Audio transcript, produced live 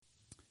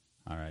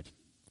All right.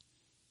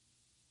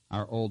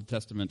 Our Old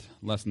Testament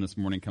lesson this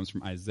morning comes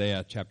from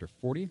Isaiah chapter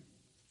 40,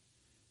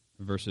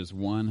 verses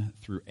 1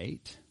 through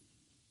 8.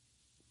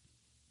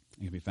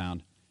 It can be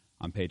found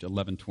on page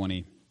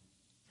 1120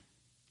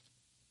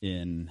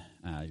 in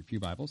your pew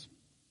Bibles.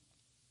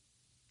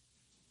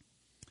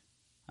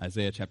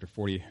 Isaiah chapter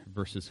 40,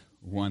 verses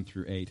 1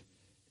 through 8.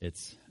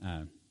 It's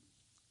a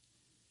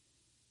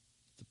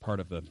part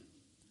of the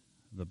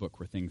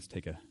book where things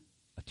take a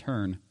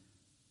turn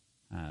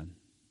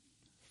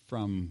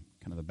from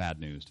kind of the bad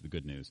news to the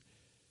good news.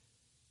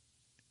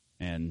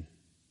 And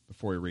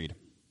before we read,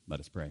 let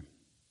us pray.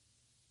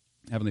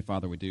 Heavenly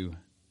Father, we do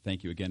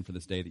thank you again for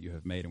this day that you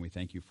have made, and we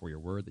thank you for your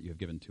word that you have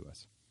given to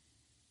us.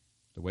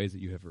 The ways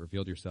that you have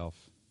revealed yourself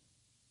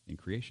in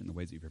creation, the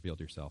ways that you've revealed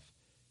yourself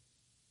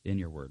in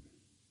your word.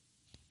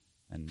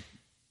 And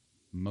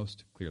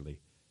most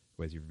clearly,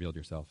 the ways you've revealed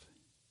yourself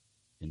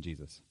in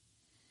Jesus.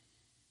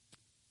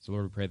 So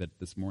Lord, we pray that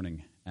this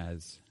morning,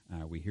 as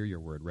we hear your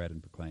word read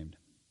and proclaimed,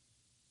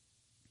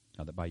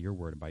 that by your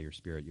word and by your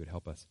Spirit, you would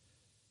help us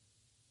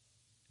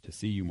to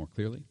see you more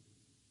clearly,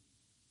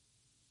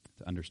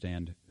 to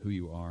understand who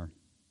you are,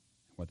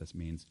 what this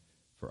means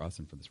for us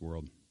and for this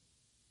world.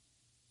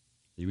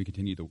 That you would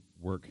continue the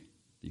work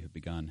that you have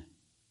begun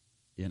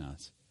in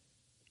us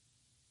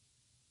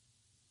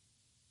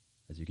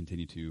as you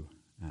continue to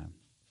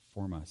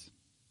form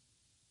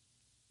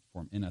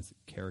in us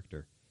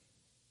character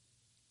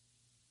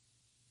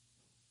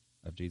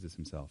of Jesus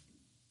himself.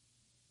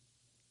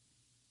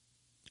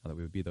 That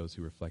we would be those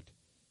who reflect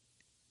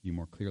you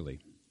more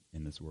clearly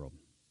in this world.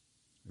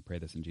 We pray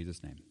this in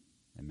Jesus' name.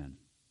 Amen.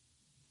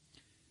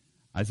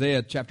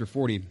 Isaiah chapter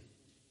 40,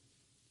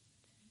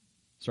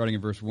 starting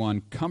in verse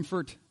 1.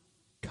 Comfort,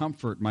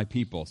 comfort my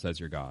people, says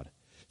your God.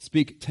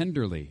 Speak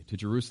tenderly to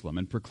Jerusalem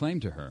and proclaim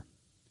to her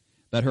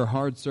that her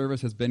hard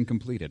service has been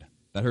completed,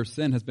 that her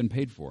sin has been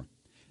paid for,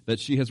 that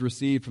she has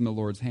received from the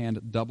Lord's hand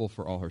double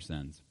for all her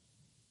sins.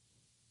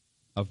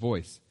 A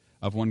voice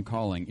of one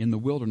calling, in the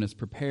wilderness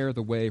prepare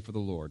the way for the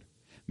Lord.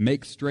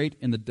 Make straight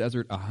in the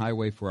desert a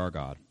highway for our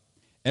God.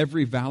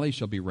 Every valley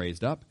shall be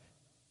raised up,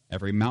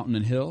 every mountain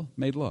and hill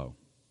made low.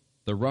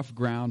 The rough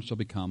ground shall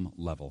become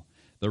level,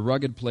 the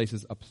rugged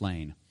places a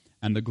plain,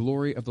 and the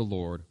glory of the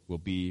Lord will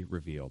be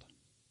revealed.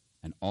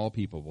 And all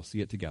people will see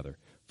it together,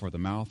 for the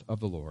mouth of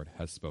the Lord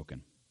has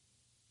spoken.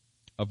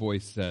 A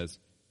voice says,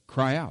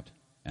 cry out.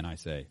 And I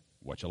say,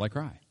 what shall I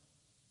cry?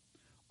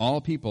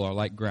 All people are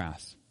like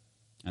grass,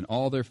 and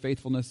all their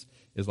faithfulness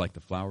is like the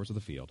flowers of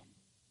the field.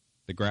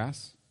 The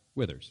grass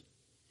withers,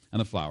 and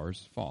the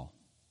flowers fall,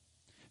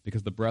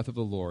 because the breath of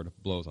the Lord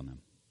blows on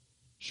them.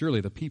 Surely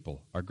the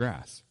people are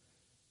grass.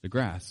 The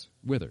grass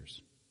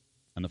withers,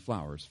 and the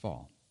flowers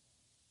fall.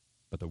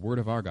 But the word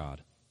of our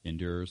God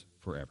endures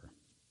forever.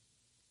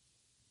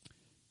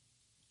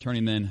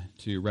 Turning then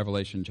to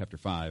Revelation chapter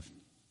 5,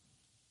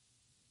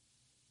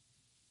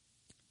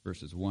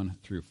 verses 1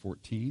 through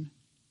 14.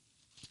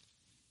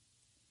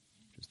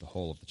 Just the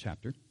whole of the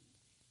chapter.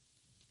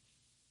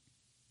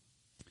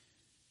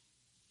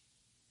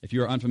 If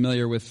you are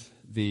unfamiliar with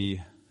the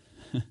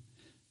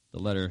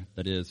letter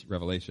that is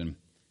Revelation,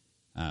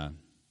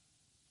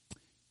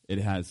 it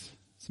has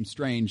some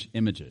strange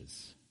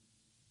images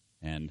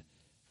and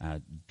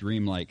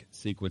dreamlike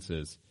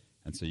sequences,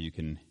 and so you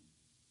can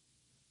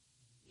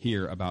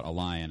hear about a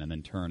lion and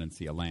then turn and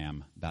see a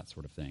lamb, that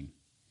sort of thing.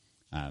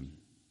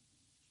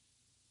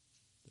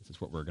 This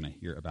is what we're going to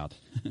hear about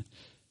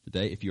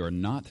today. If you are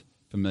not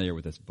familiar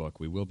with this book,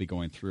 we will be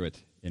going through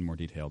it in more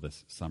detail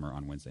this summer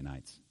on Wednesday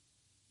nights.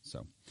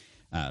 So,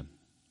 but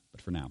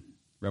for now,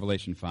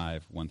 Revelation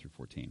 5, 1 through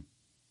 14.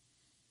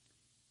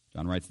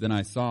 John writes, Then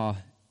I saw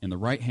in the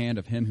right hand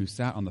of him who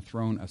sat on the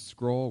throne a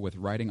scroll with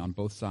writing on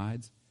both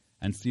sides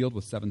and sealed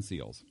with 7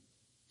 seals.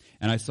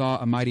 And I saw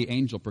a mighty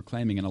angel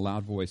proclaiming in a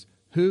loud voice,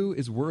 Who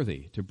is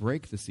worthy to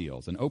break the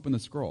seals and open the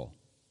scroll?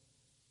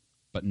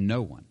 But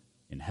no one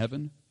in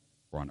heaven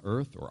or on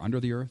earth or under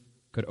the earth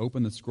could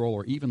open the scroll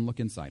or even look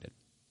inside it.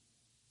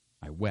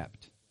 I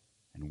wept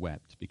and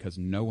wept because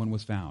no one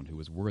was found who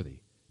was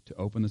worthy to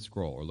open the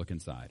scroll or look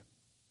inside.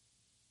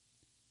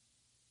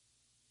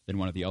 Then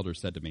one of the elders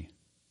said to me,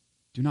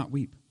 Do not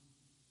weep.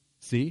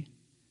 See,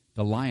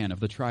 the Lion of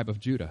the tribe of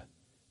Judah,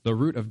 the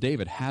Root of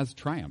David, has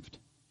triumphed.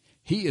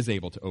 He is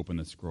able to open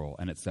the scroll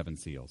and its 7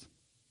 seals.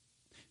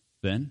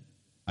 Then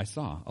I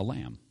saw a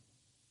lamb,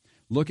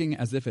 looking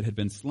as if it had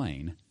been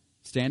slain,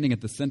 standing at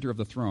the center of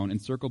the throne,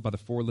 encircled by the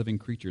 4 living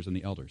creatures and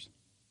the elders.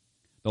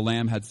 The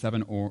Lamb had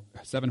 7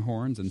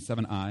 horns and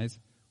 7 eyes,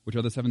 which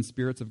are the 7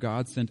 spirits of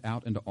God sent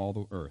out into all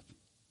the earth.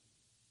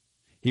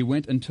 He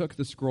went and took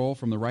the scroll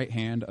from the right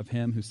hand of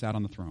him who sat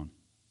on the throne.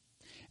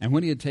 And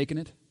when he had taken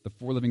it, the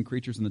 4 living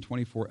creatures and the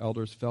 24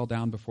 elders fell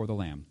down before the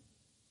Lamb.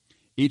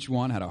 Each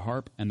one had a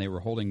harp, and they were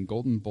holding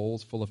golden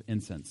bowls full of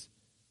incense,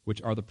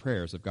 which are the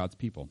prayers of God's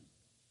people.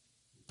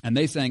 And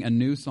they sang a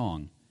new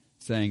song,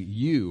 saying,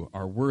 You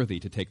are worthy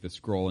to take the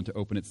scroll and to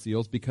open its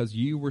seals, because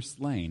you were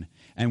slain,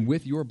 and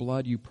with your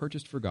blood you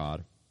purchased for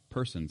God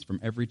persons from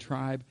every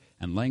tribe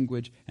and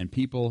language and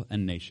people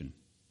and nation.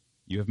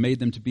 You have made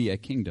them to be a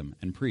kingdom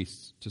and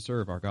priests to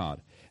serve our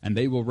God, and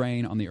they will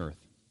reign on the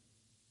earth.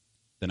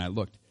 Then I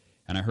looked,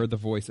 and I heard the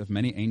voice of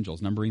many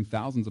angels, numbering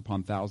thousands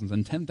upon thousands,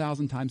 and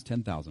 10,000 times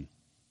 10,000.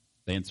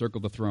 They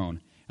encircled the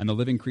throne, and the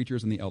living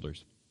creatures and the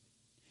elders.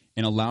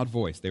 In a loud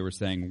voice they were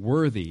saying,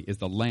 "Worthy is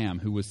the Lamb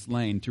who was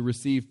slain to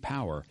receive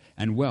power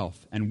and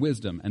wealth and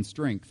wisdom and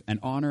strength and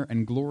honor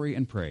and glory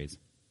and praise."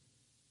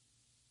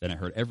 Then I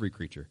heard every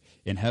creature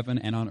in heaven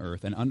and on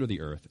earth and under the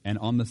earth and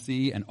on the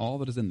sea and all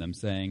that is in them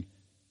saying,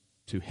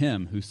 "To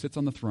him who sits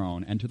on the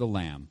throne and to the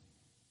Lamb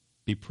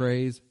be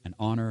praise and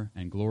honor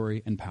and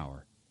glory and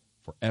power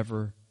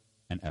forever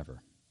and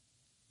ever."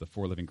 The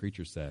four living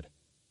creatures said,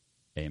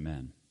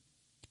 "Amen."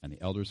 And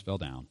the elders fell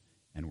down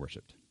and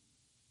worshipped.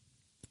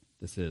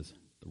 This is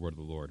the word of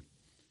the Lord.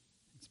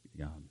 Thanks be to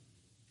God.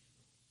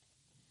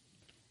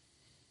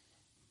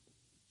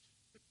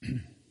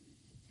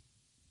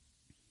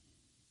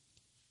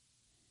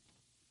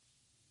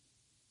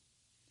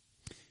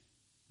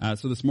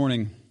 So this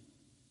morning,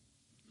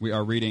 we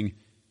are reading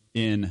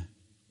in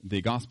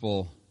the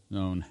gospel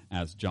known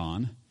as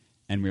John,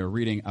 and we are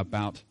reading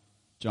about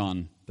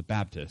John the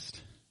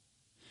Baptist.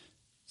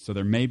 So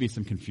there may be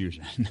some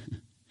confusion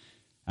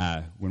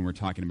when we're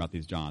talking about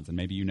these Johns, and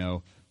maybe you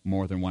know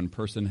more than one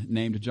person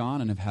named John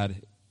and have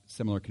had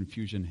similar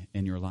confusion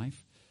in your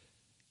life.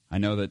 I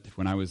know that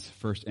when I was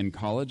first in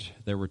college,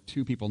 there were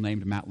two people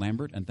named Matt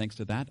Lambert, and thanks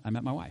to that, I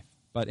met my wife.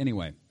 But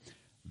anyway,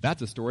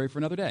 that's a story for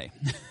another day.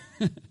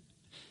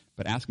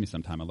 But ask me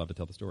sometime. I'd love to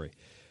tell the story.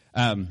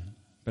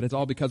 But it's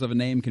all because of a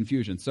name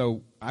confusion.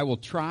 So I will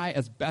try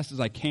as best as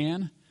I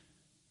can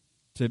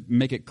to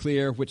make it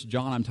clear which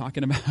John I'm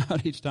talking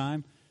about each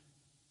time.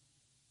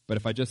 But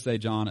if I just say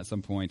John at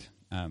some point,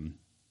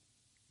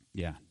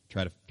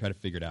 try to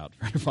figure it out.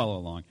 Try to follow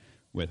along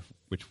with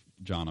which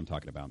John I'm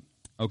talking about.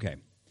 Okay.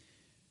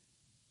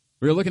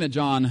 We're looking at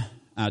John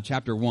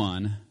chapter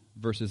 1,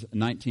 verses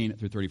 19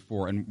 through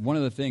 34. And one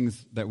of the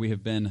things that we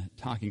have been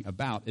talking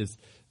about is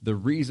the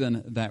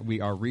reason that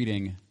we are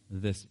reading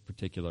this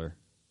particular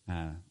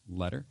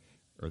letter,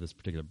 or this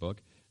particular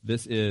book.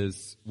 This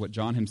is what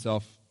John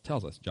himself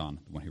tells us, John,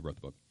 the one who wrote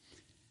the book.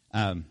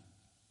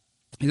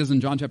 He says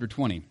in John chapter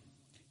 20,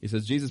 he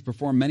says, "Jesus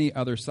performed many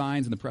other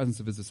signs in the presence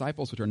of his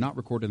disciples, which are not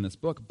recorded in this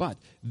book, but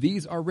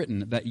these are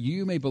written that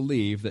you may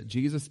believe that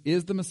Jesus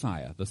is the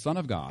Messiah, the Son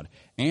of God,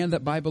 and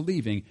that by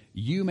believing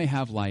you may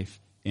have life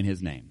in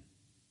his name."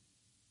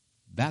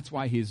 That's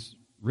why he's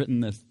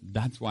written this.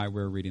 That's why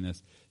we're reading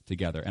this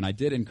together. And I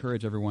did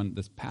encourage everyone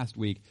this past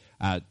week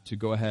to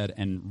go ahead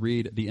and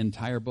read the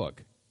entire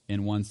book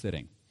in one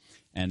sitting.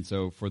 And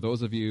so for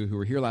those of you who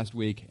were here last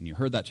week and you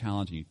heard that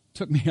challenge and you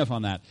took me up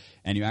on that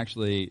and you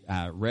actually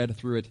read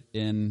through it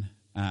in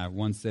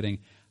one sitting,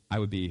 I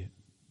would be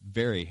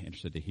very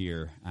interested to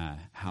hear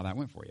how that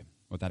went for you,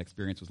 what that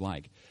experience was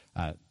like,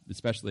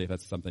 especially if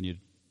that's something you'd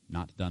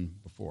not done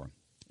before.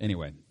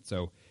 Anyway,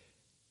 so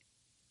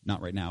not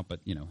right now,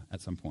 but,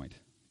 at some point,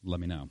 let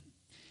me know.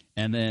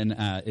 And then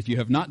if you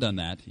have not done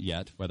that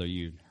yet, whether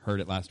you heard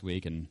it last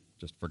week and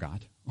just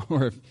forgot,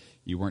 or if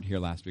you weren't here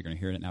last week and are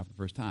hearing it now for the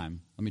first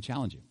time, let me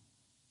challenge you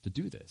to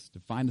do this, to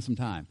find some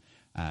time,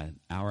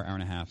 hour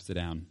and a half, sit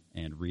down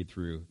and read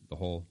through the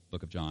whole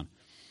book of John,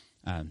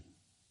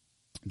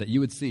 that you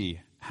would see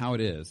how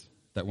it is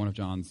that one of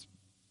John's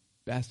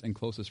best and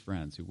closest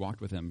friends who walked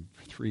with him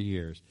for 3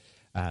 years,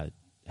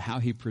 how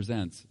he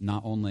presents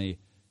not only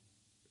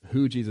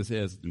who Jesus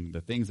is and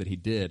the things that he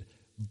did,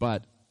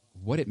 but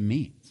what it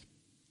means.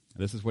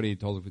 This is what he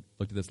told us. We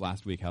looked at this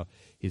last week, how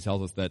he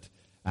tells us that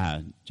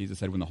Jesus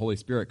said when the Holy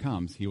Spirit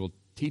comes, he will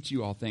teach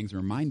you all things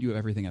and remind you of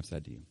everything I've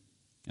said to you.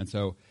 And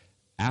so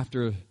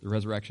after the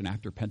resurrection,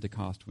 after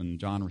Pentecost, when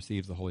John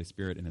receives the Holy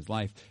Spirit in his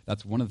life,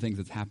 that's one of the things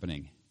that's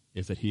happening,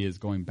 is that he is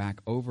going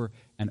back over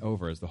and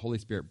over as the Holy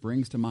Spirit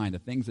brings to mind the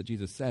things that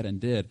Jesus said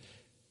and did,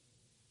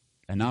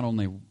 and not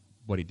only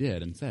what he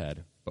did and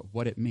said, but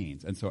what it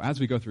means. And so as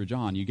we go through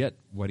John, you get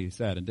what he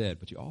said and did,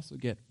 but you also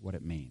get what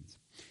it means.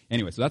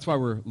 Anyway, so that's why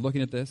we're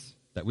looking at this,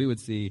 that we would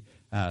see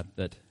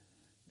that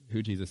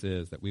who Jesus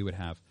is, that we would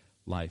have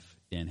life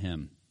in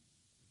him.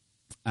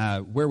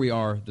 Where we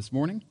are this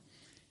morning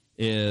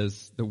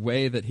is the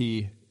way that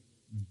he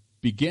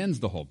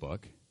begins the whole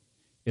book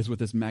is with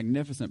this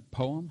magnificent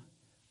poem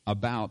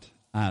about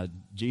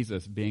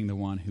Jesus being the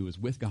one who was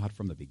with God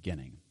from the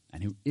beginning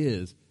and who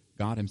is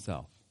God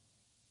himself,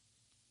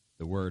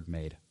 the Word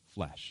made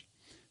flesh.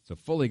 So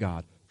fully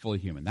God, fully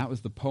human. That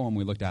was the poem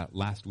we looked at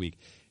last week.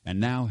 And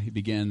now he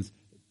begins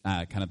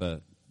kind of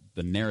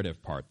the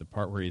narrative part, the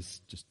part where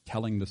he's just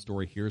telling the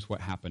story. Here's what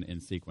happened in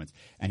sequence.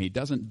 And he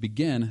doesn't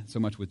begin so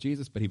much with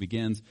Jesus, but he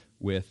begins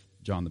with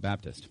John the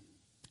Baptist.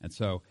 And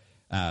so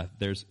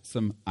there's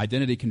some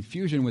identity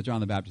confusion with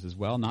John the Baptist as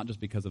well, not just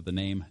because of the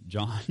name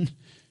John,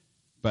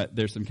 but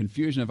there's some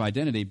confusion of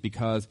identity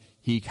because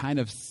he kind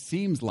of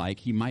seems like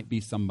he might be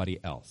somebody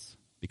else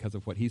because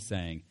of what he's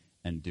saying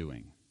and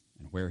doing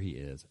and where he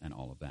is and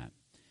all of that.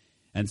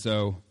 And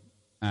so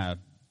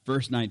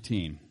verse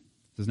 19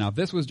 says, "Now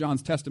this was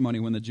John's testimony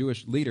when the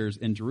Jewish leaders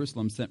in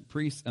Jerusalem sent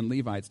priests and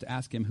Levites to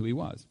ask him who he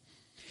was.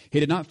 He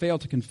did not fail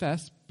to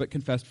confess, but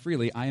confessed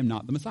freely, I am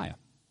not the Messiah.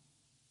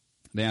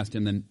 They asked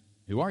him then,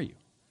 who are you?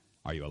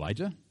 Are you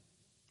Elijah?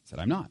 He said,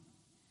 I'm not.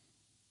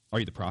 Are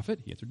you the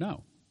prophet? He answered,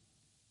 no.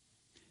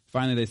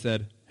 Finally they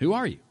said, who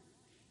are you?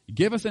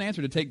 Give us an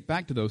answer to take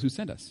back to those who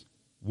sent us.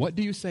 What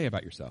do you say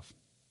about yourself?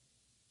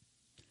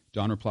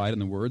 John replied in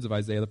the words of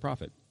Isaiah the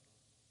prophet,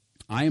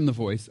 I am the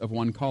voice of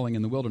one calling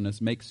in the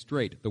wilderness, make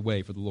straight the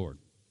way for the Lord.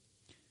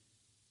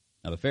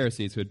 Now the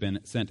Pharisees who had been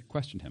sent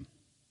questioned him.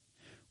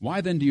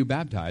 Why then do you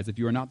baptize if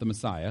you are not the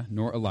Messiah,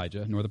 nor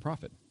Elijah, nor the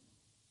prophet?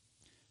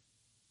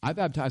 I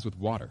baptize with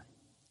water,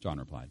 John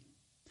replied.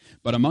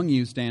 But among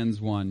you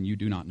stands one you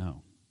do not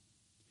know.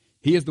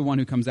 He is the one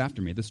who comes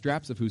after me, the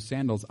straps of whose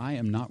sandals I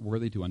am not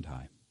worthy to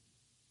untie.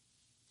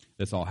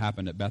 This all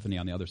happened at Bethany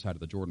on the other side of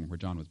the Jordan, where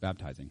John was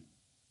baptizing.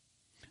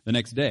 The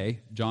next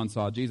day, John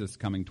saw Jesus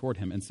coming toward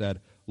him and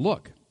said,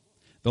 Look,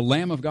 the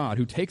Lamb of God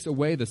who takes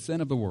away the sin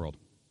of the world.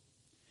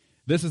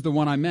 This is the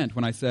one I meant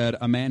when I said,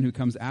 a man who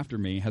comes after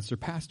me has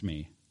surpassed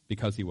me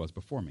because he was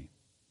before me.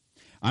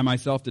 I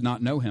myself did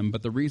not know him,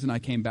 but the reason I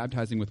came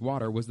baptizing with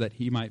water was that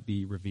he might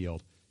be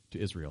revealed to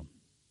Israel.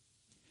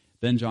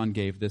 Then John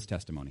gave this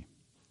testimony.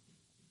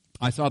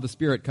 I saw the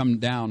Spirit come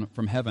down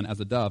from heaven as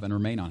a dove and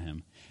remain on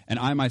him. And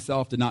I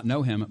myself did not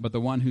know him, but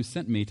the one who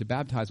sent me to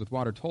baptize with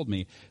water told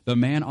me, the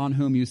man on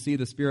whom you see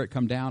the Spirit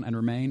come down and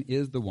remain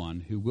is the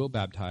one who will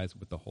baptize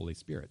with the Holy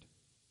Spirit.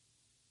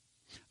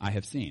 I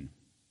have seen,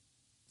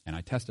 and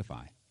I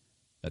testify,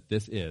 that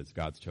this is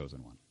God's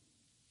chosen one.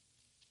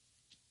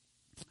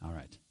 All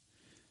right.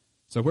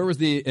 So where was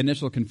the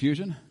initial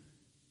confusion?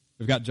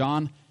 We've got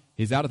John.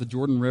 He's out at the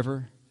Jordan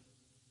River.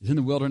 He's in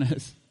the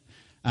wilderness,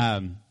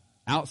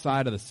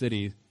 outside of the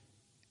city,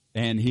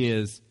 and he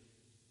is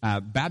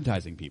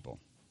baptizing people.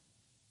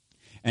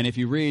 And if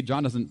you read,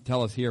 John doesn't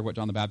tell us here what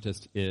John the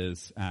Baptist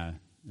is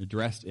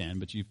dressed in,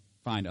 but you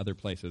find other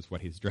places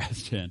what he's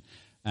dressed in.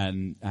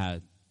 And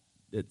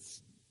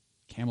it's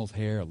camel's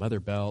hair, a leather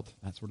belt,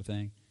 that sort of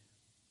thing.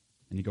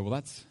 And you go, well,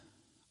 that's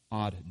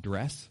odd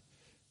dress.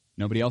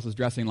 Nobody else is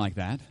dressing like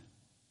that.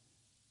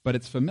 But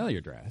it's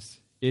familiar dress.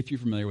 If you're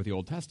familiar with the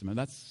Old Testament,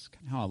 that's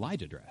kind of how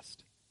Elijah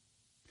dressed.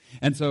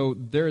 And so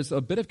there's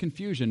a bit of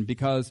confusion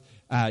because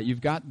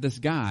you've got this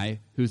guy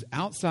who's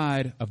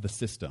outside of the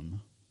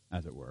system,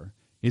 as it were.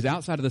 He's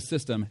outside of the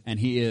system, and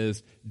he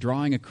is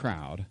drawing a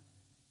crowd,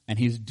 and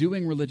he's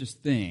doing religious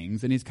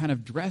things, and he's kind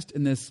of dressed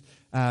in this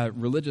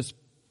religious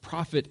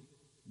prophet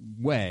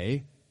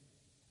way.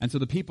 And so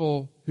the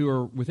people who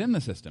are within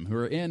the system, who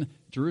are in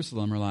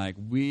Jerusalem, are like,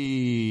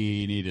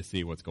 we need to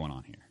see what's going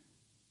on here,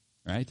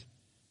 right?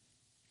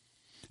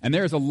 And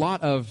there's a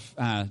lot of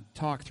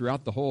talk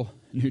throughout the whole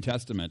New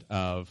Testament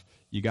of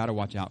you got to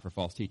watch out for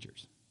false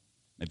teachers.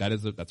 Like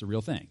that's a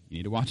real thing. You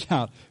need to watch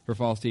out for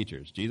false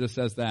teachers. Jesus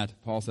says that.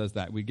 Paul says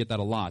that. We get that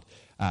a lot,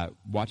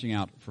 watching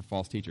out for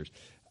false teachers.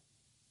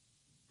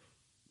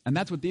 And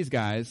that's what these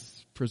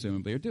guys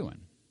presumably are doing.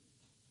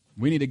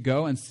 We need to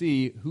go and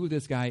see who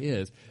this guy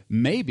is.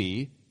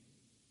 Maybe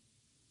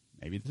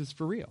this is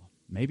for real.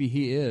 Maybe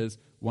he is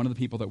one of the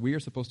people that we are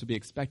supposed to be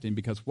expecting,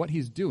 because what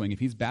he's doing, if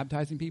he's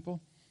baptizing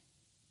people,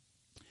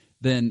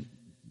 then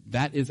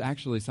that is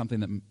actually something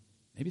that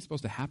maybe is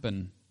supposed to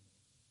happen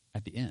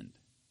at the end.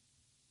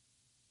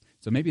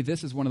 So maybe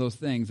this is one of those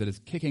things that is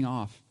kicking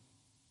off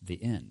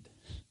the end,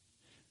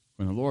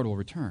 when the Lord will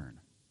return.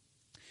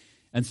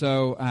 And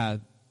so,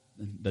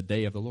 the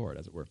day of the Lord,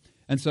 as it were.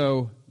 And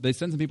so they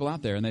send some people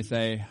out there and they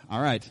say,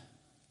 all right,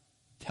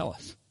 tell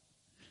us.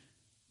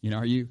 Who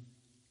are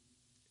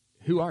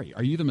you?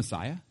 Are you the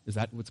Messiah? Is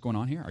that what's going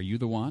on here? Are you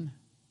the one?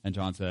 And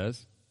John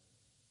says,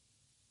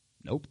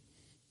 nope.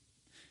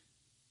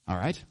 All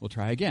right, we'll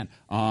try again.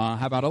 How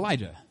about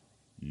Elijah?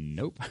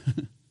 Nope.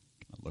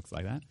 Looks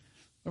like that.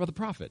 What about the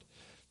prophet?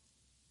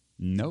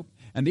 Nope.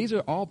 And these are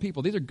all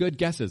people. These are good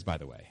guesses, by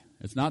the way.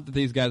 It's not that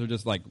these guys are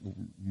just like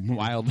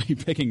wildly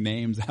picking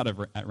names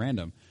at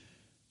random.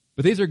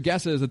 But these are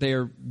guesses that they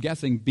are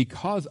guessing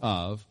because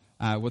of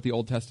what the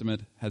Old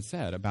Testament has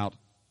said about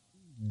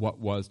what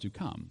was to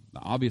come.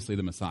 Now, obviously,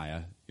 the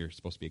Messiah, you're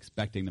supposed to be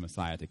expecting the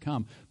Messiah to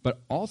come.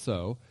 But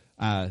also,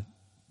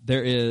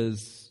 there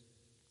is,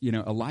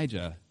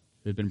 Elijah,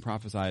 who had been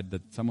prophesied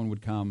that someone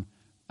would come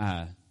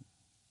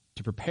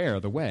to prepare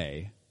the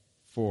way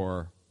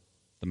for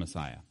the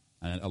Messiah.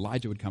 And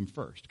Elijah would come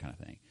first, kind of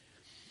thing.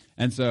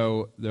 And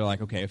so they're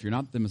like, okay, if you're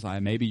not the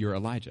Messiah, maybe you're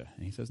Elijah.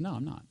 And he says, no,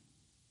 I'm not.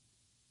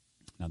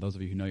 Now, those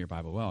of you who know your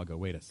Bible well go,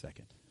 wait a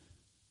second.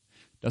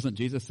 Doesn't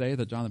Jesus say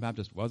that John the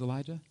Baptist was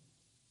Elijah?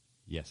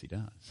 Yes, he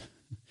does.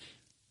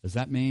 Does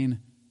that mean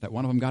that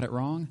one of them got it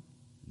wrong?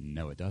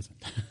 No, it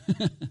doesn't.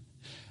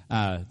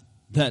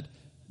 That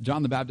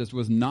John the Baptist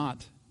was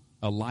not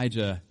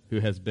Elijah who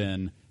has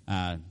been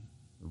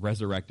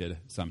resurrected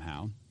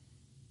somehow,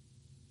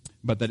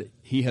 but that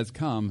he has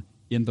come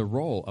in the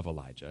role of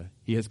Elijah.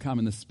 He has come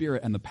in the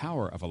spirit and the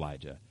power of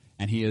Elijah,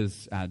 and he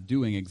is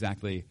doing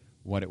exactly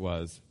what it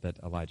was that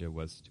Elijah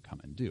was to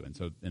come and do. And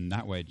so in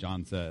that way,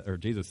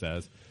 Jesus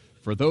says,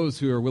 for those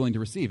who are willing to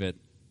receive it,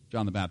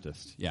 John the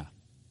Baptist, yeah,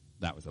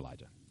 that was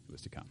Elijah who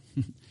was to come.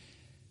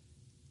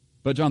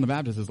 But John the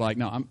Baptist is like,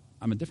 no,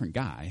 I'm a different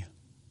guy.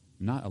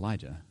 I'm not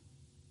Elijah.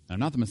 And I'm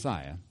not the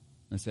Messiah. And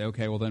they say,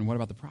 okay, well then what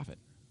about the prophet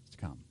to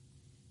come?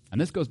 And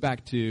this goes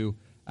back to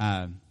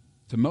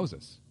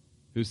Moses,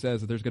 who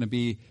says that there's going to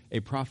be a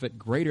prophet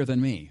greater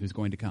than me who's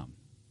going to come.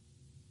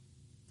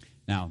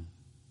 Now,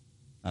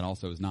 that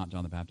also is not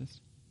John the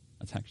Baptist.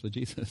 That's actually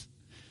Jesus,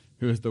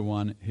 who is the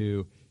one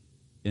who,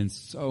 in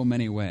so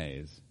many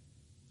ways,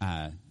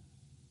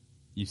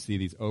 you see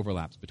these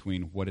overlaps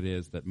between what it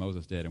is that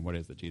Moses did and what it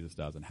is that Jesus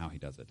does and how he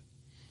does it.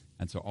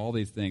 And so all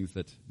these things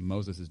that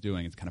Moses is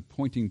doing is kind of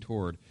pointing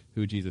toward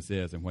who Jesus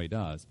is and what he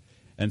does.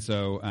 And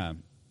so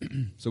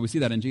so we see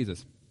that in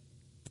Jesus.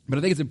 But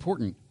I think it's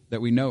important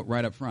that we note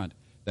right up front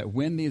that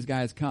when these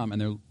guys come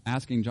and they're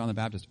asking John the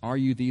Baptist, are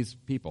you these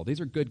people? These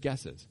are good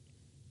guesses.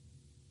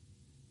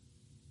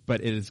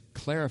 But it is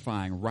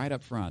clarifying right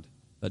up front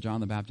that John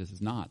the Baptist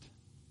is not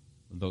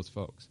those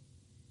folks.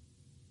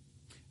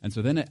 And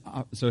so then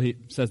so he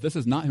says, this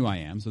is not who I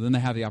am. So then they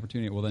have the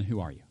opportunity, well, then who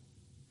are you?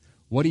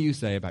 What do you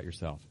say about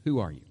yourself? Who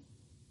are you?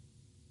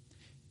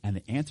 And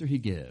the answer he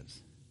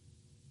gives,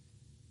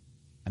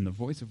 and the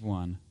voice of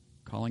one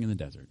calling in the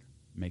desert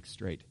makes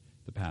straight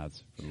the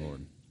paths for the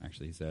Lord.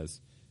 Actually, he says,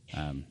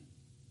 and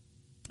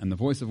the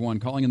voice of one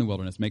calling in the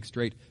wilderness makes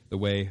straight the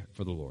way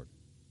for the Lord.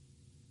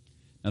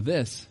 Now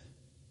this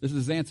is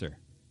his answer.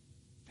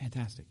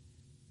 Fantastic.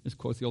 This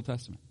quotes the Old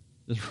Testament.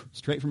 This is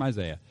straight from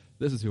Isaiah.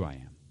 This is who I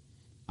am.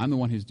 I'm the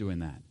one who's doing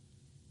that.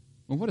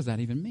 Well, what does that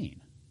even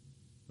mean?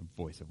 The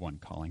voice of one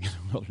calling in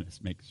the wilderness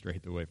makes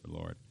straight the way for the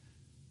Lord.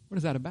 What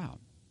is that about?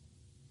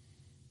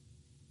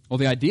 Well,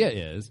 the idea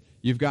is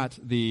you've got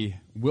the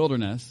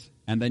wilderness,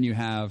 and then you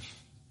have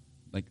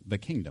like the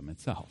kingdom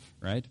itself,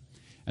 right?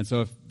 And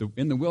so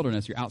in the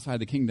wilderness, you're outside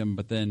the kingdom,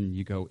 but then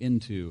you go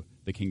into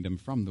the kingdom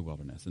from the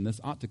wilderness. And this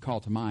ought to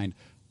call to mind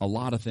a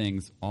lot of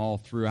things all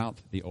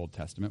throughout the Old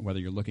Testament, whether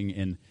you're looking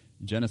in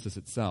Genesis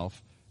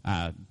itself,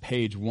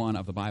 page 1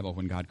 of the Bible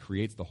when God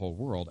creates the whole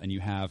world, and you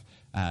have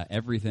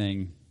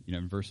everything,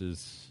 in verse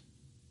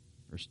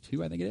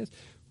 2, I think it is,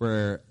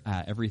 where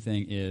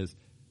everything is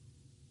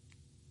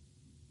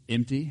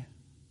empty,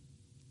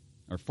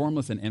 or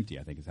formless and empty,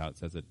 I think is how it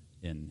says it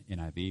in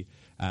NIV.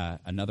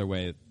 Another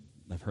way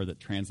I've heard that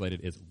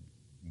translated is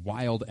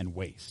wild and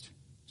waste,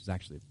 which is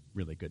actually a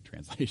really good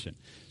translation.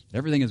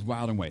 Everything is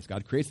wild and waste.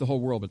 God creates the whole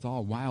world, but it's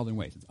all wild and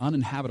waste. It's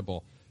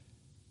uninhabitable,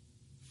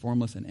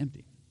 formless and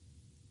empty.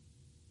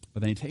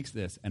 But then he takes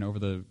this, and over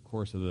the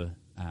course of the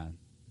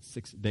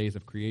 6 days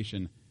of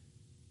creation,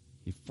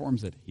 he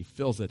forms it, he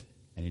fills it,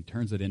 and he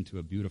turns it into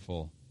a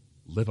beautiful,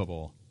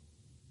 livable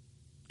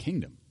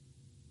kingdom,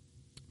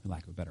 for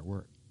lack of a better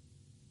word.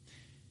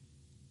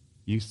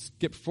 You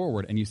skip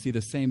forward, and you see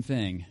the same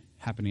thing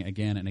happening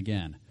again and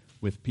again,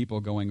 with people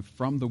going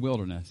from the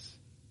wilderness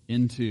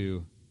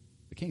into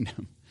the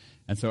kingdom.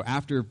 And so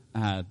after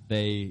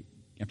the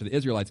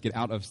Israelites get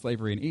out of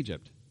slavery in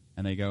Egypt,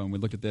 and they go, and we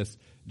looked at this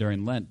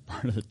during Lent,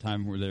 part of the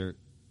time where they're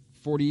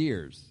 40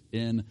 years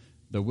in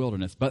the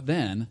wilderness, but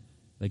then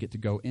they get to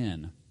go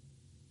in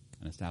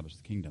and establish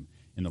the kingdom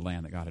in the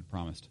land that God had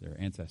promised their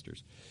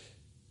ancestors.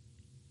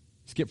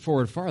 Skip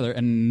forward farther,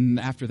 and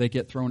after they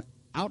get thrown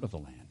out of the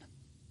land,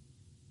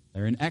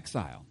 they're in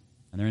exile,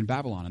 and they're in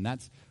Babylon, and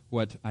that's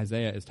what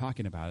Isaiah is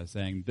talking about, is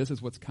saying, this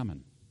is what's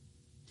coming.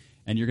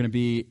 And you're going to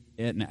be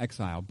in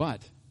exile,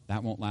 but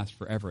that won't last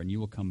forever, and you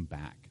will come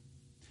back.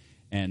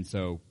 And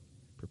so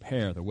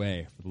prepare the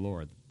way for the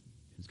Lord,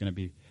 who's going to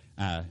be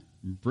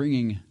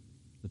bringing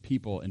the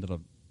people into the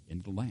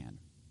land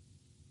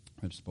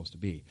where it's supposed to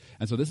be.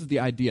 And so this is the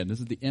idea, and this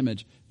is the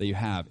image that you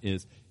have,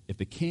 is if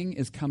the king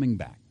is coming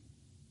back,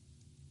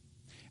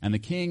 and the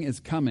king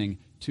is coming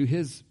to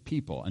his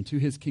people and to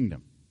his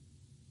kingdom,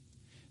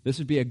 this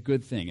would be a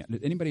good thing.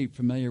 Anybody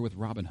familiar with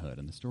Robin Hood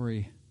and the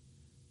story?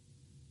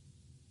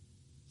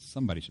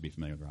 Somebody should be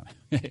familiar with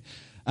Robin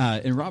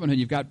Hood. In Robin Hood,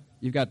 you've got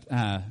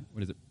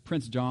what is it,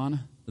 Prince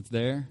John that's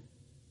there,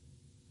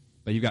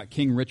 but you've got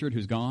King Richard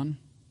who's gone.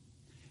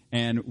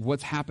 And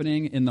what's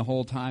happening in the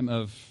whole time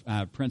of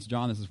Prince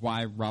John, this is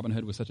why Robin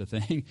Hood was such a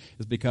thing,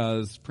 is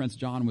because Prince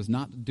John was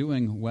not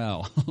doing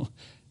well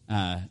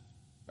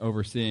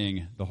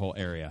overseeing the whole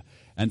area.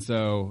 And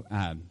so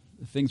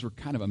things were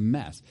kind of a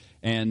mess.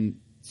 And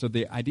so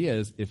the idea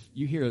is, if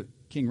you hear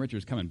King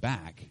Richard's coming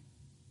back,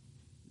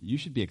 you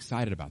should be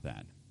excited about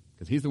that,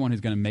 because he's the one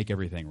who's going to make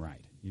everything right.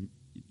 You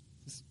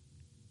just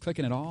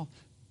clicking it all?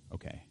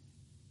 Okay.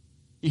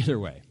 Either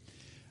way.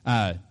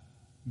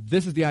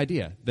 This is the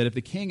idea, that if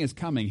the king is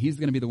coming, he's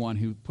going to be the one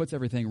who puts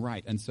everything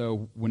right. And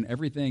so when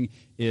everything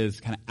is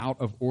kind of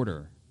out of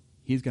order,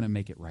 he's going to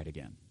make it right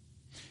again.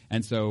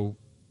 And so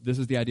this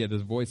is the idea,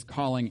 this voice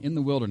calling in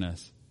the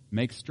wilderness,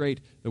 make straight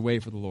the way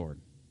for the Lord.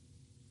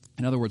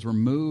 In other words,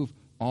 remove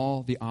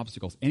all the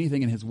obstacles,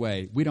 anything in his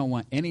way. We don't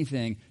want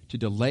anything to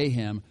delay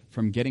him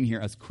from getting here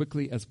as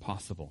quickly as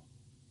possible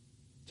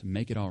to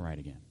make it all right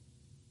again.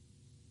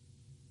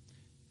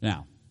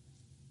 Now,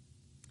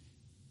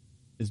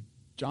 is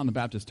John the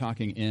Baptist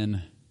talking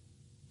in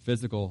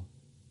physical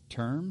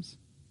terms?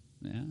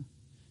 Yeah.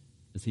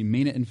 Does he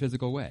mean it in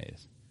physical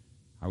ways?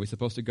 Are we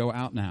supposed to go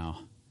out now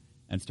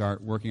and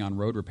start working on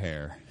road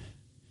repair,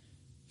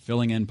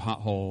 filling in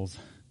potholes,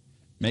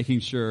 making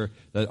sure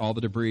that all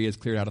the debris is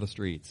cleared out of the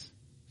streets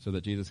so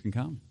that Jesus can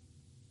come?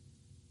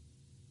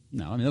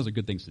 No, I mean, those are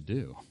good things to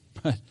do,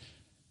 but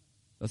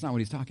that's not what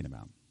he's talking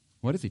about.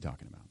 What is he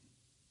talking about?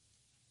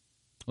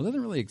 Well, it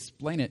doesn't really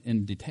explain it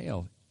in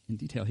detail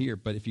here,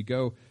 but if you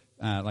go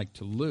like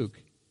to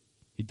Luke,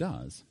 he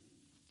does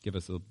give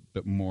us a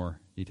bit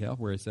more detail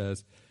where it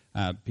says,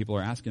 people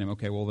are asking him,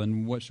 okay, well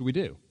then what should we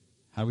do?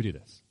 How do we do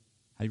this?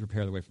 How do you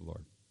prepare the way for the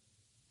Lord?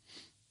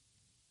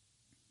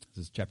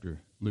 This is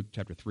Luke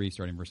chapter 3,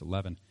 starting verse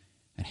 11.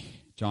 And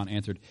John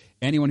answered,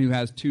 anyone who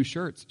has 2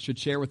 shirts should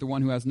share with the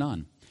one who has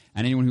none,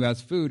 and anyone who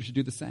has food should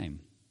do the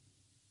same.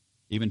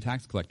 Even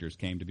tax collectors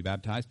came to be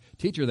baptized.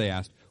 Teacher, they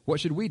asked, what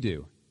should we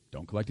do?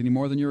 Don't collect any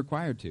more than you're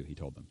required to, he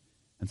told them.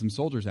 And some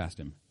soldiers asked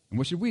him, and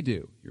what should we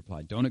do? He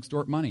replied, don't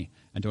extort money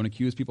and don't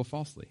accuse people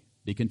falsely.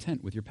 Be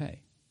content with your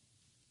pay.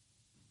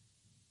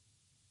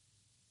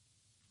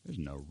 There's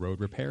no road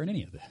repair in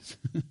any of this.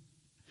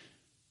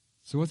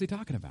 So what's he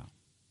talking about?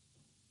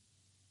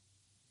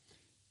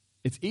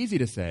 It's easy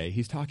to say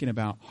he's talking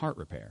about heart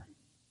repair,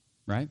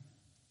 right?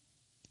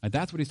 And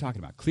that's what he's talking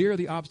about. Clear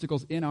the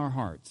obstacles in our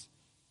hearts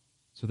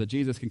so that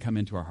Jesus can come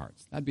into our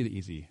hearts. That'd be the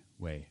easy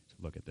way to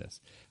look at this.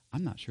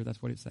 I'm not sure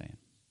that's what he's saying.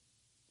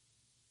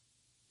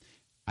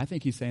 I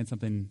think he's saying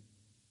something,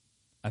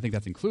 I think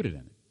that's included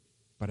in it,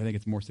 but I think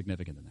it's more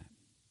significant than that.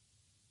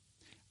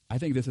 I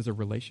think this is a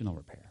relational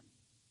repair.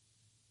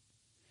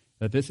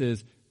 That this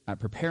is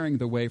preparing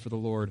the way for the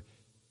Lord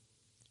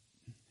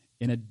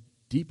in a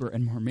deeper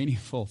and more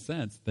meaningful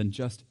sense than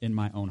just in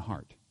my own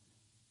heart.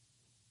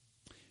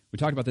 We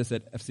talked about this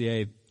at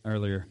FCA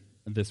earlier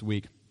this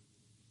week,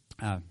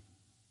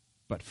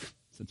 but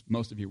since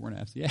most of you weren't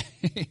at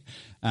FCA,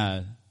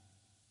 I'll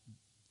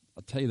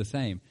tell you the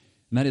same,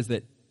 and that is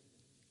that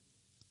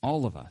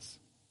all of us,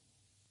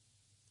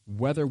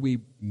 whether we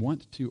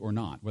want to or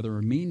not, whether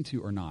we mean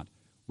to or not,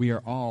 we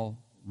are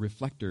all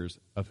reflectors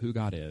of who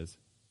God is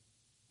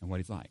and what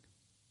he's like.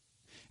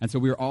 And so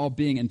we are all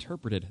being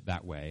interpreted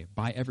that way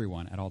by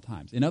everyone at all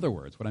times. In other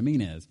words, what I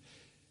mean is,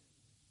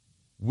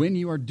 when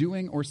you are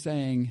doing or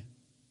saying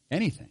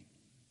anything,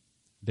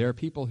 there are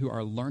people who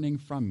are learning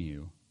from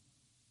you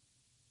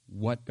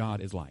what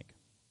God is like.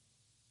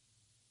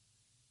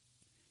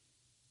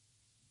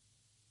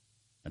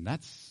 And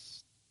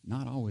that's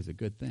not always a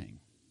good thing.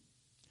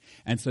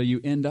 And so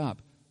you end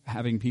up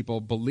having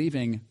people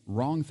believing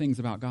wrong things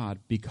about God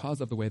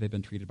because of the way they've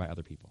been treated by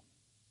other people.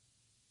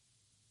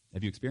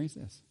 Have you experienced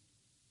this?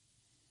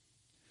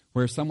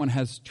 Where someone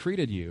has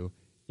treated you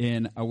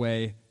in a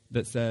way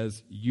that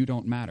says you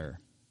don't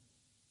matter,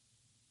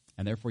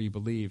 and therefore you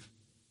believe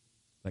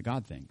that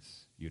God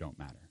thinks you don't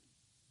matter.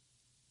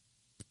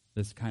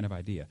 This kind of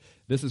idea.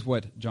 This is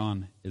what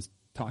John is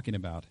talking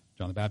about,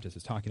 John the Baptist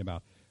is talking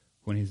about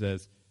when he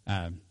says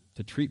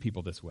to treat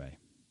people this way.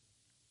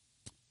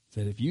 He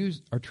said, if you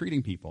are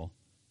treating people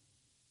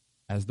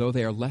as though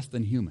they are less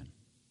than human,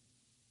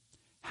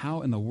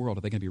 how in the world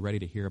are they going to be ready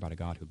to hear about a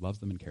God who loves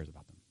them and cares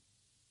about them?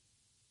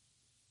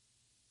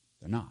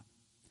 They're not.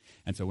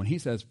 And so when he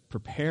says,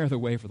 prepare the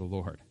way for the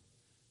Lord,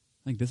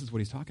 I think this is what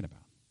he's talking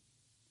about.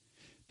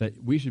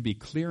 That we should be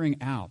clearing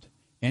out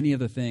any of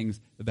the things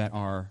that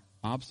are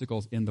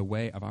obstacles in the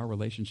way of our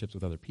relationships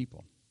with other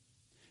people.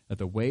 That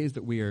the ways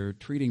that we are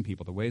treating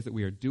people, the ways that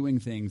we are doing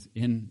things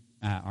in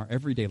our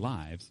everyday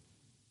lives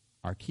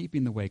are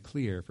keeping the way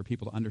clear for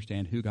people to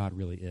understand who God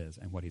really is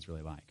and what he's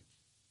really like.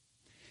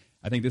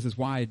 I think this is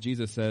why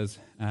Jesus says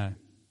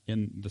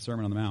in the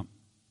Sermon on the Mount,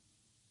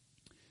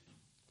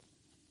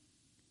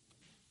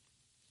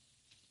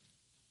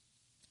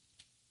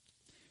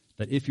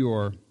 that if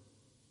you're,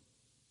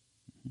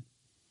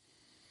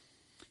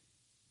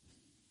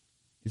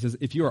 he says,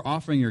 if you are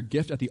offering your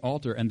gift at the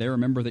altar and there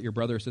remember that your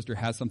brother or sister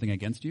has something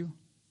against you,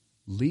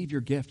 leave your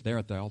gift there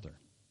at the altar.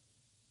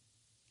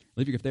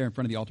 Leave your gift there in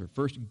front of the altar.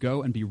 First,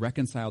 go and be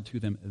reconciled to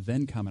them,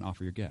 then come and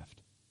offer your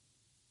gift.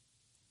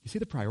 You see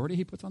the priority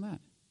he puts on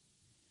that?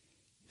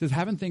 He says,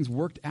 having things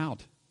worked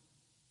out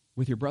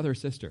with your brother or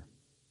sister,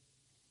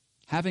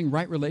 having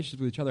right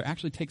relations with each other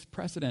actually takes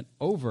precedent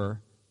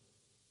over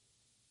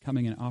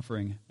coming and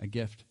offering a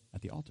gift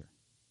at the altar.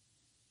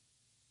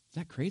 Is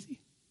that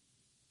crazy?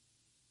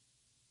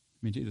 I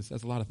mean, Jesus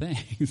says a lot of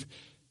things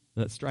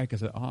that strike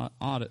us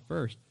odd at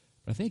first,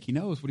 but I think he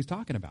knows what he's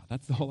talking about.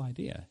 That's the whole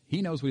idea.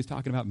 He knows what he's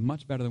talking about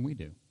much better than we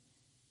do.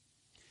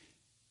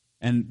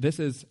 And this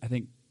is, I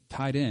think,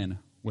 tied in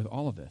with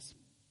all of this,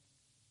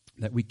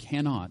 that we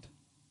cannot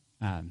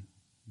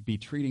be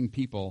treating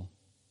people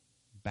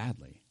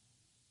badly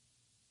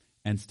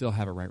and still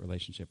have a right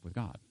relationship with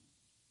God.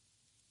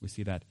 We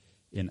see that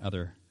in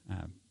other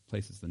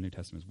places in the New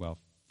Testament as well.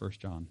 1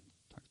 John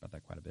talks about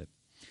that quite a bit.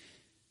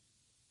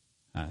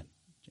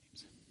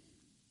 James.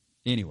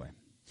 Anyway,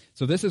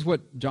 so this is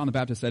what John the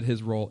Baptist said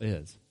his role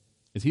is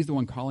he's the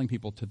one calling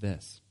people to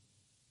this,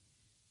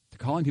 to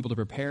calling people to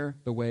prepare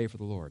the way for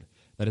the Lord.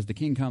 That as the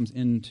King comes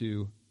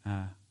into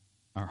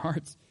our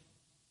hearts,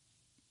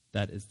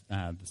 that is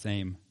the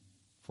same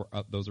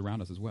for those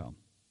around us as well.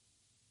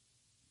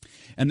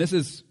 And this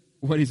is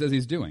what he says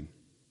he's doing.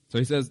 So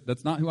he says,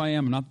 that's not who I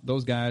am. I'm not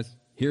those guys.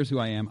 Here's who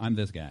I am. I'm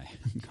this guy.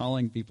 I'm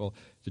calling people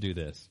to do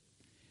this.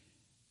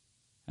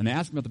 And they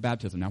ask him about the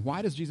baptism. Now,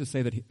 why does Jesus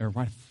say that,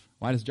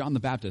 why does John the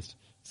Baptist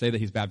say that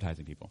he's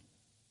baptizing people?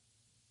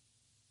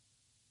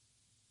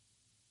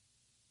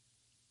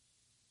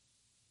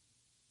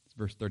 It's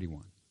verse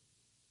 31.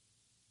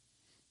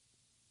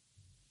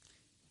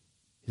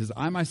 He says,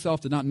 I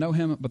myself did not know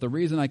him, but the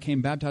reason I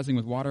came baptizing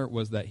with water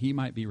was that he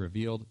might be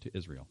revealed to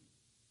Israel.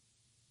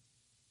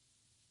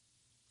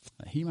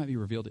 That he might be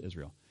revealed to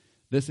Israel.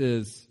 This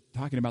is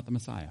talking about the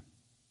Messiah.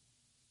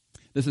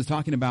 This is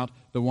talking about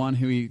the one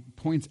who he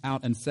points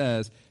out and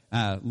says,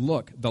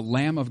 look, the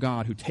Lamb of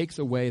God who takes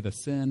away the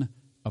sin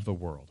of the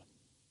world.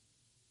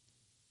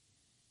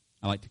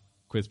 I like to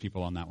quiz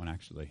people on that one,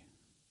 actually,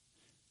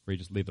 where you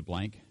just leave the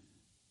blank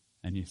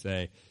and you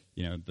say,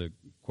 the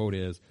quote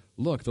is,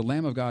 look, the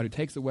Lamb of God who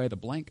takes away the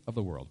blank of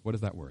the world. What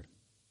is that word?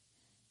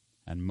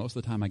 And most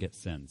of the time I get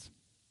sins.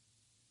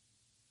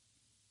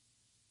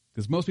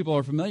 Because most people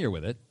are familiar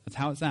with it. That's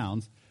how it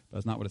sounds, but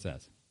that's not what it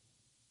says.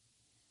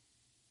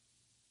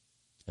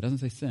 It doesn't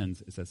say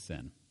sins, it says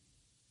sin.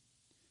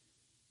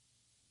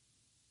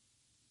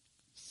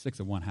 6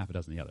 of one, half a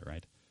dozen the other,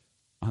 right?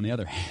 On the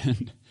other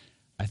hand,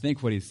 I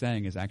think what he's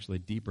saying is actually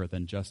deeper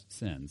than just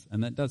sins.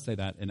 And that does say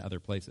that in other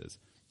places.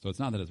 So it's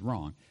not that it's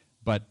wrong,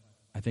 but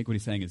I think what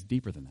he's saying is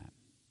deeper than that.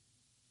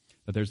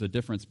 That there's a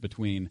difference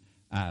between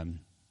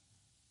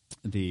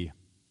the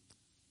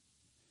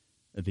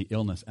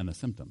illness and the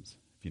symptoms,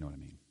 if you know what I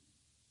mean.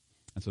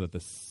 And so that the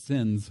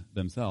sins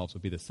themselves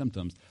would be the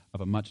symptoms of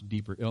a much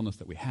deeper illness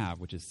that we have,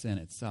 which is sin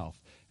itself.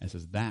 And it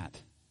says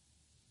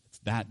it's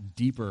that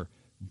deeper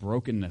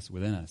brokenness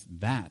within us,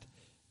 that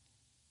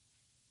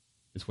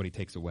is what he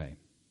takes away.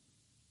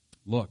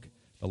 Look,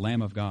 the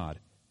Lamb of God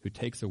who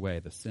takes away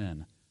the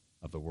sin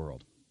of the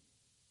world.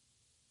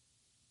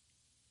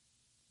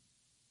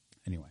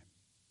 Anyway,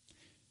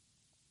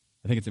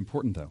 I think it's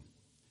important, though,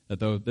 that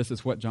though this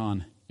is what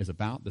John is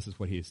about, this is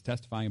what he's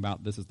testifying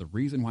about, this is the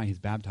reason why he's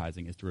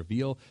baptizing, is to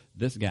reveal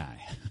this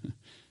guy,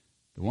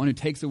 the one who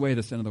takes away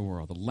the sin of the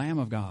world, the Lamb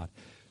of God.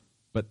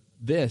 But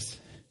does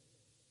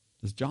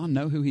John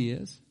know who he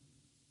is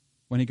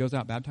when he goes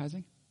out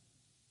baptizing?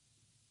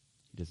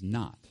 He does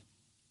not.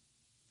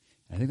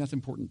 And I think that's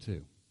important,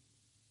 too.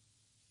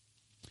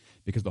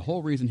 Because the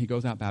whole reason he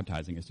goes out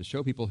baptizing is to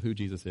show people who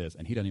Jesus is,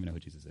 and he doesn't even know who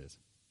Jesus is.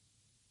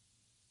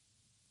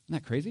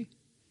 Isn't that crazy? Do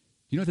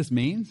you know what this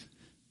means?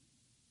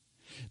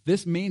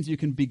 This means you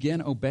can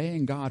begin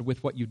obeying God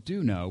with what you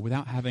do know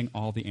without having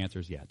all the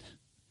answers yet.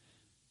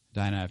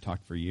 Diane and I have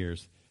talked for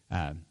years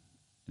and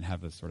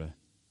have a sort of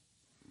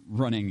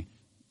running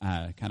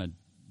kind of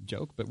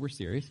joke, but we're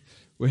serious,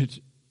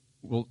 which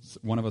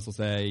one of us will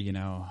say,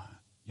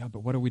 yeah, but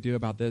what do we do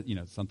about this?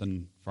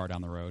 Something far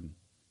down the road.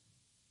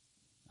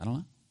 I don't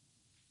know.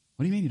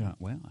 What do you mean you don't?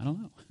 Well, I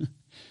don't know.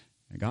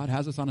 God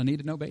has us on a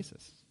need-to-know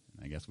basis.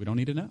 I guess we don't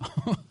need to know.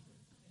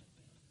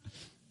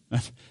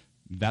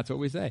 That's what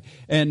we say.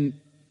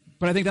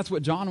 But I think that's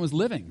what John was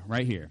living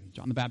right here,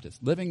 John the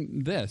Baptist,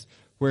 living this,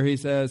 where he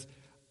says,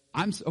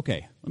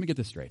 okay, let me get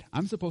this straight.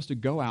 I'm supposed to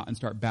go out and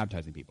start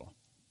baptizing people.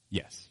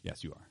 Yes,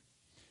 you are.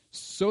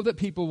 So that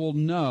people will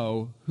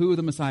know who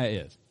the Messiah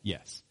is.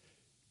 Yes.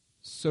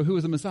 So who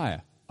is the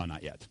Messiah? Oh,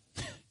 not yet.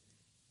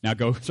 Now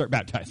go start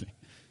baptizing.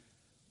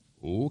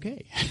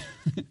 Okay.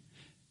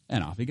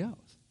 And off he goes.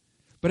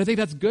 But I think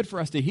that's good for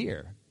us to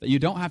hear, that you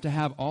don't have to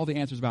have all the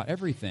answers about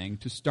everything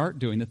to start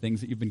doing the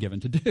things that you've been given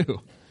to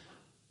do,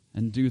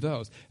 and do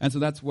those. And so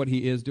that's what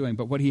he is doing.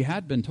 But what he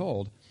had been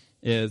told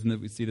is,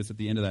 and we see this at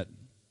the end of that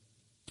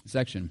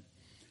section,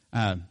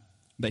 that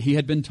he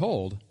had been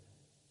told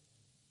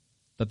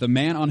that the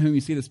man on whom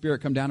you see the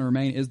Spirit come down and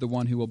remain is the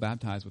one who will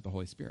baptize with the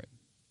Holy Spirit.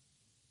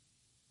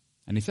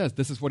 And he says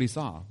this is what he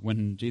saw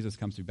when Jesus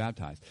comes to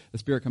baptize. The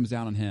Spirit comes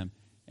down on him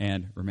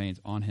and remains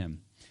on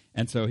him.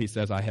 And so he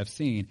says, I have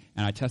seen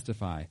and I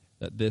testify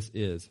that this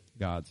is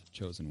God's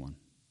chosen one.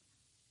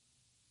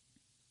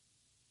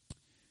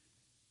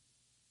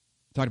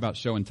 I talked about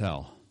show and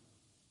tell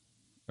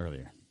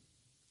earlier.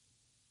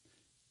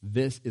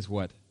 This is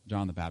what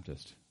John the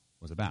Baptist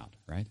was about,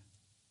 right?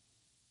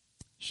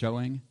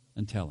 Showing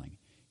and telling.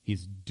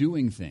 He's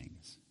doing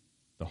things.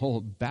 The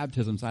whole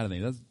baptism side of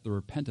things, that's the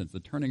repentance,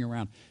 the turning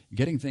around,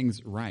 getting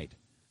things right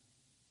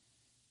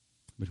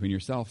between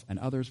yourself and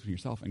others, between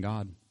yourself and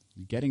God.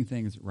 Getting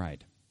things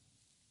right.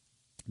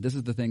 This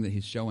is the thing that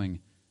he's showing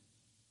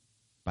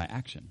by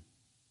action.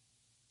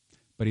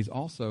 But he's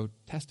also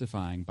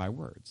testifying by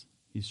words.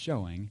 He's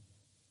showing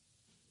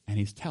and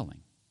he's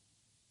telling.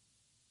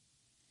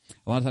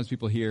 A lot of times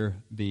people hear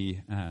the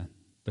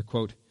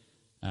quote,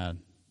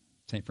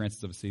 St.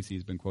 Francis of Assisi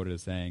has been quoted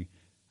as saying,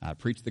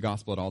 preach the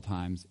gospel at all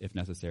times, if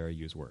necessary,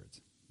 use words.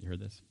 You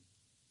heard this?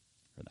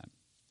 Heard that.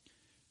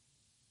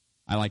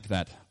 I liked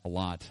that a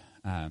lot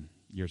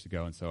years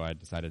ago, and so I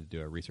decided to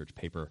do a research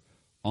paper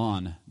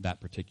on that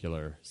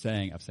particular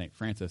saying of St.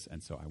 Francis,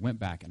 and so I went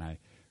back and I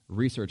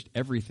researched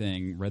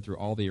everything, read through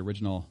all the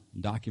original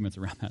documents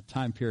around that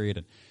time period,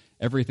 and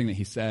everything that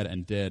he said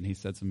and did. And he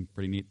said some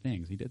pretty neat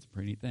things. He did some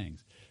pretty neat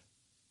things.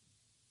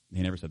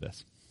 He never said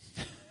this,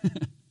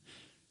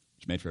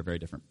 which made for a very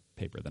different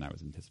paper than I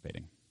was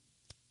anticipating.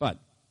 But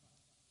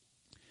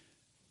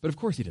of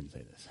course he didn't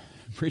say this.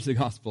 Preach the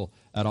gospel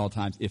at all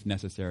times, if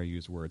necessary,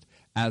 use words.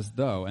 As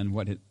though, and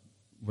what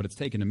it's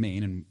taken to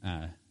mean,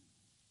 and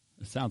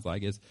it sounds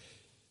like, is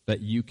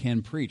that you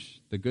can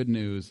preach the good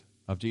news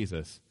of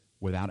Jesus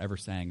without ever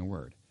saying a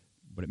word.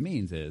 What it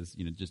means is,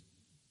 just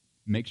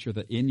make sure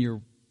that in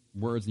your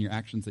words and your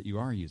actions that you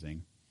are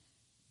using,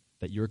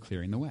 that you're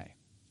clearing the way,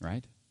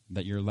 right?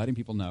 That you're letting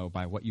people know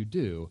by what you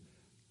do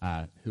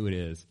who it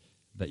is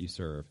that you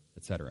serve,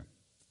 etc.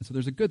 And so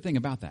there's a good thing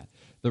about that.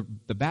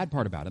 The bad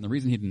part about it, and the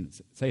reason he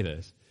didn't say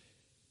this,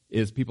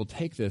 is people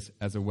take this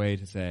as a way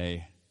to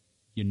say,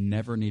 you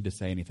never need to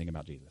say anything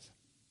about Jesus.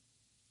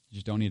 You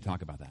just don't need to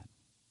talk about that.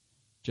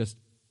 Just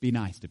be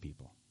nice to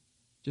people.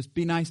 Just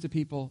be nice to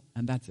people,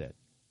 and that's it,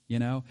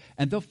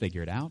 And they'll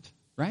figure it out,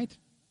 right?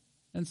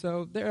 And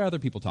so there are other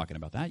people talking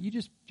about that. You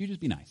just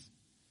be nice.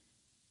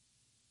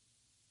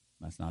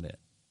 That's not it.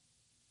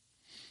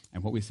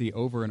 And what we see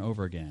over and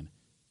over again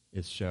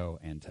is show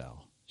and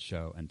tell.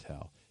 Show and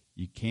tell.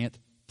 You can't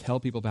tell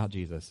people about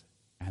Jesus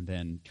and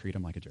then treat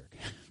them like a jerk.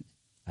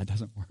 That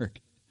doesn't work.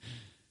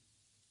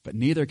 But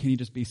neither can you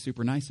just be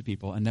super nice to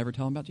people and never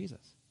tell them about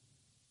Jesus.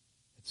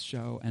 It's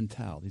show and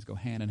tell. These go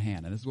hand in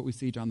hand. And this is what we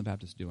see John the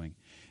Baptist doing.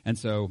 And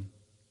so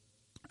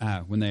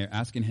when they're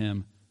asking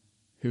him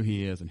who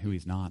he is and who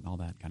he's not and all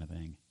that kind of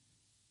thing,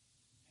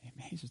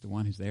 he's just the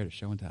one who's there to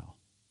show and tell.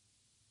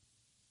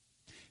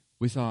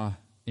 We saw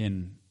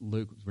in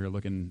Luke, as we were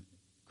looking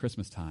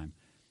Christmas time,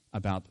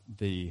 about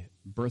the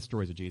birth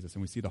stories of Jesus,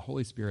 and we see the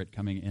Holy Spirit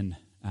coming in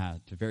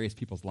to various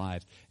people's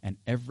lives, and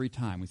every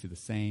time we see the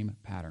same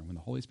pattern. When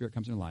the Holy Spirit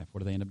comes in your life, what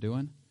do they end up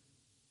doing?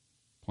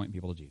 Pointing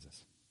people to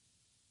Jesus.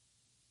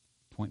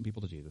 Point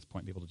people to Jesus.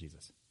 Point people to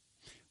Jesus.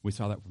 We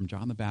saw that from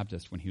John the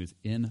Baptist when he was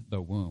in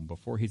the womb.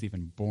 Before he's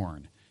even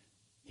born,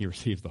 he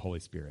receives the Holy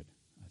Spirit.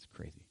 That's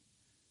crazy.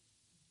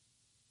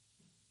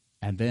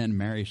 And then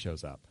Mary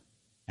shows up.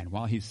 And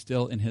while he's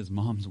still in his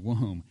mom's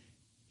womb,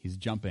 he's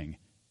jumping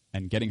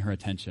and getting her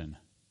attention.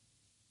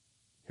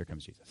 Here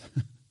comes Jesus.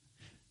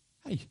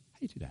 How do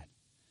you do that?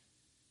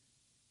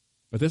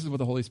 But this is what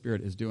the Holy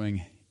Spirit is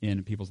doing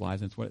in people's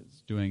lives, and it's what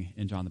it's doing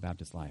in John the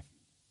Baptist's life.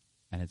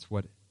 And it's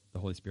what the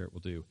Holy Spirit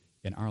will do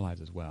in our lives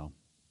as well.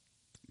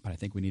 But I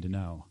think we need to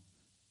know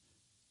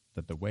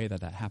that the way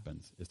that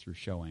happens is through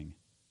showing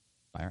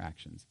by our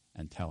actions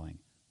and telling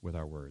with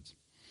our words.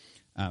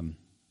 That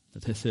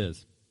this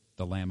is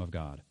the Lamb of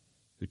God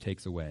who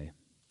takes away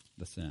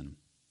the sin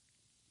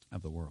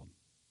of the world.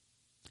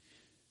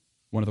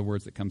 One of the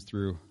words that comes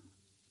through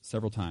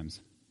several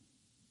times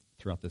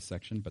throughout this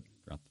section, but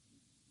throughout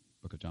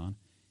the book of John,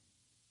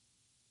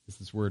 is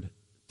this word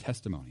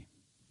testimony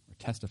or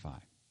testify.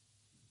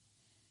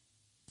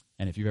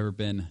 And if you've ever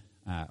been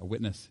a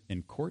witness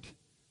in court,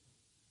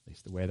 at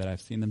least the way that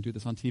I've seen them do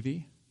this on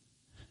TV,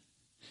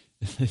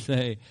 is they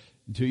say,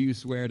 do you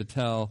swear to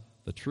tell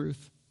the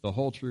truth, the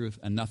whole truth,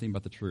 and nothing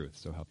but the truth,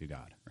 so help you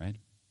God, right?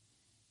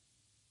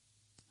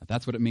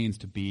 That's what it means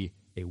to be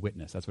a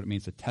witness. That's what it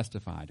means to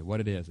testify to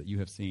what it is that you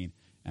have seen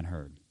and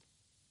heard.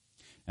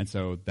 And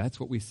so that's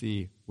what we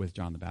see with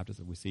John the Baptist,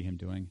 that we see him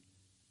doing.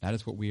 That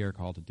is what we are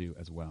called to do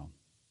as well.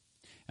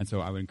 And so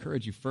I would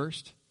encourage you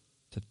first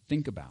to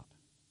think about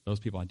those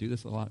people. I do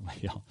this a lot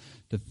with y'all.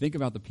 To think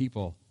about the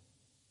people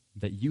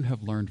that you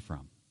have learned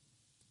from,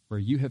 where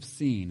you have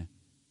seen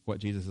what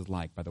Jesus is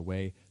like by the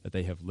way that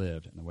they have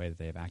lived and the way that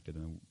they have acted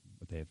and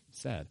what they have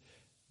said.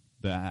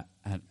 That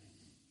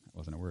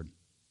wasn't a word.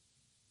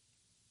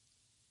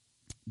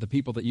 The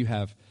people that you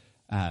have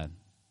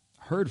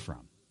heard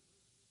from,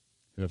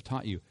 who have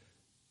taught you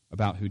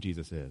about who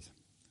Jesus is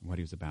and what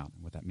he was about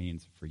and what that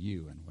means for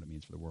you and what it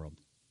means for the world.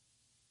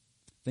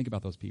 Think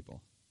about those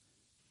people.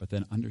 But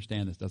then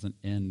understand this doesn't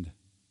end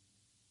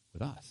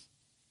with us,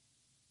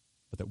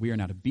 but that we are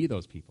now to be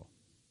those people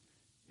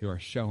who are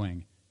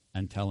showing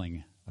and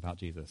telling about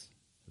Jesus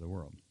to the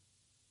world.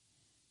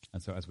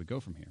 And so as we go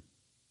from here,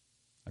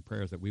 my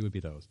prayer is that we would be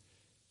those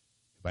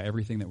who, by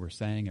everything that we're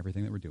saying,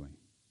 everything that we're doing,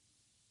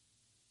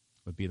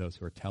 would be those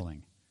who are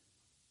telling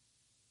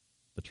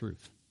the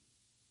truth,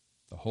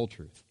 the whole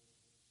truth,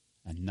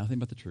 and nothing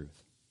but the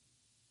truth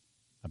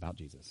about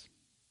Jesus.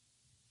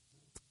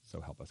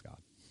 So help us, God.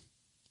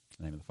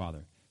 In the name of the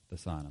Father, the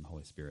Son, and the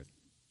Holy Spirit.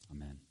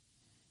 Amen.